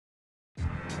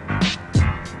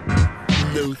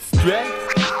no stress.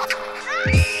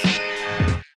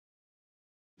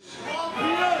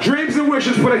 Dreams and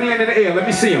wishes, put a hand in the air. Let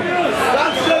me see them.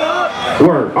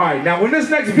 Word. All right. Now, when this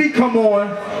next beat come on,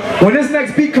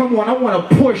 I want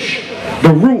to push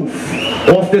the roof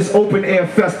off this open air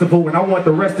festival, and I want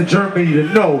the rest of Germany to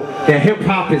know that hip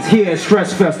hop is here at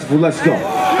Stress Festival. Let's go.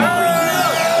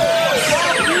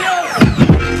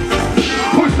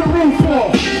 Push the roof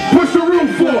off. Push the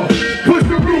roof off. Push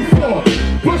the roof off.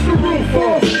 Push the roof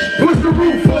off. Push the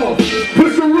roof off.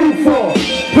 Push the roof off.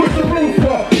 Push the roof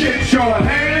off. Get your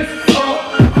hands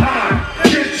up high.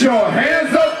 Get your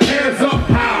hands up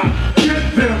high.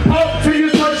 Get them up till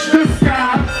you touch the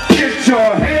sky. Get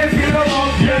your hands, get them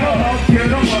up, get them up, get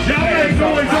them up. Y'all ain't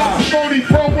always on phony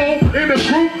promo in a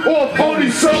group or phony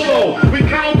solo. We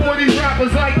cowboy these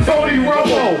rappers like Tony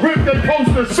Romo. Rip their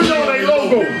posters, sit on their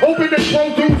logo. Open their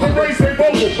Pro Tools and raise their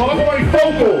vocals. I'm going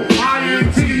vocal.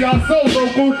 INT, I'm so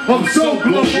local. I'm so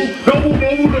global. Double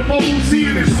mobile, the bubble, see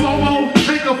it in slow-mo.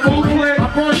 Make a photo,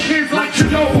 I burn kids like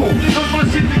Chernobyl. Put my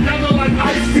shit together like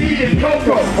Ice-T and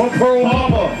Coco. I'm Pearl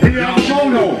Harbor,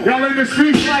 Yamamoto. Y'all in the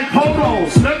streets like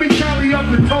hodos. Let me tally up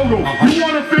the total. You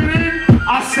wanna fit in?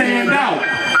 I stand out.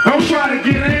 Don't try to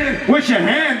get in with your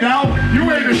hand out.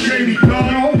 You ain't a shady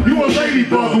dog. You a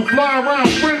ladybug who fly around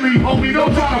friendly, homie.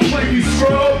 Don't try to play me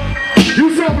scrub.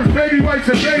 You selfish baby whites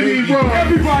and baby bro.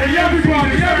 Everybody,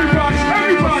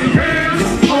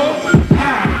 hands up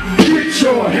high. Get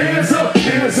your hands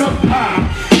up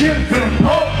high. Get them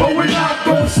up, but we're not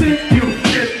gonna stick you.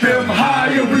 Get them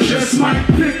higher, we just might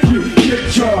pick you.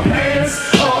 Get your hands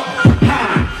up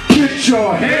high. Get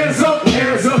your hands up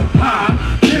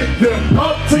high. Get them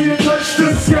up till you touch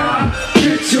the sky.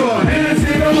 Get your hands,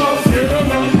 get them up, get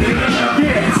them up, get them up.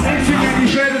 Yeah, ain't you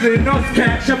any better than us,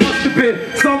 catch? I must have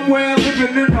been somewhere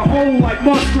living in the hole like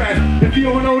muskrat. If you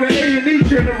don't know the A&E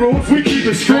generals, we keep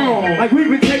it strong. Like we've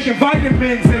been taking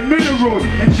vitamins and minerals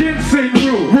and ginseng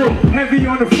root. Heavy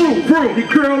on the fruit. Your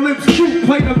girl lips cute,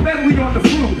 play the medley on the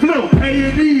flute.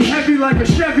 A&E heavy like a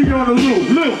Chevy on the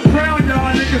loop. Brown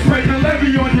y'all niggas break the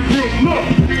levy on your group. Look,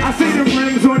 I see the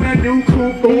rims on that new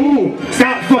coupe. Ooh,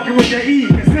 stop fucking with your E,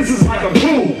 cause this is like a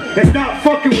glue. It's not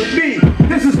fucking with me,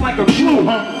 this is like a glue.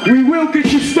 We will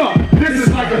get you stuck, this is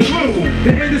like a glue.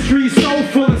 The industry's so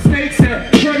full of snakes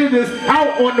and predators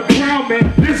out on the prowl,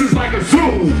 man. This is like a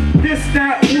zoo. This,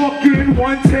 that, walk in,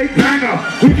 one take, banger.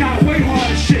 We got way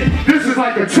harder shit. This is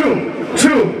like a two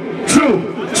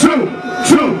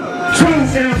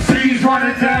MCs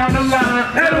running down the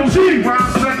line. LOG,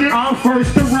 rhyme second. I'm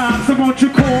first to rhyme, so won't you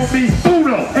call me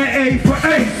Uno and A for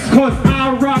Ace? Cause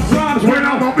I rock rhymes when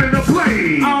I'm up in the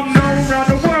place. I'm known around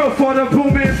the world for the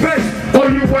booming bass. All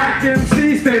you whack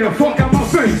MCs, stay the fuck out my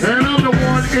face. And I'm the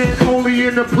one and only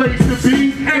in the place to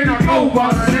be. And I go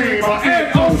by the name of